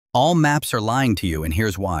All maps are lying to you, and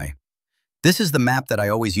here's why. This is the map that I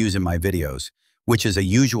always use in my videos, which is a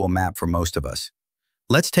usual map for most of us.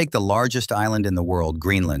 Let's take the largest island in the world,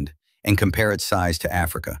 Greenland, and compare its size to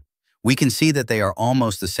Africa. We can see that they are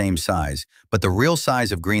almost the same size, but the real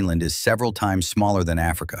size of Greenland is several times smaller than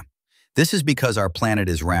Africa. This is because our planet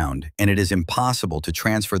is round, and it is impossible to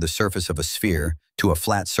transfer the surface of a sphere to a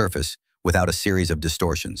flat surface without a series of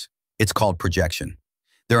distortions. It's called projection.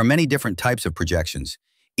 There are many different types of projections,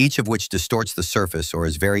 each of which distorts the surface or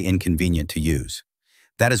is very inconvenient to use.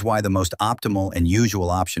 That is why the most optimal and usual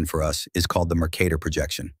option for us is called the Mercator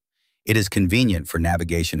projection. It is convenient for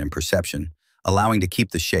navigation and perception, allowing to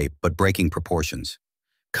keep the shape but breaking proportions.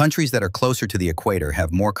 Countries that are closer to the equator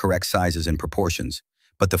have more correct sizes and proportions,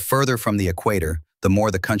 but the further from the equator, the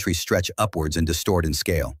more the countries stretch upwards and distort in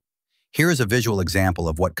scale. Here is a visual example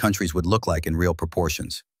of what countries would look like in real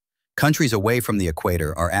proportions. Countries away from the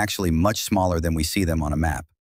equator are actually much smaller than we see them on a map.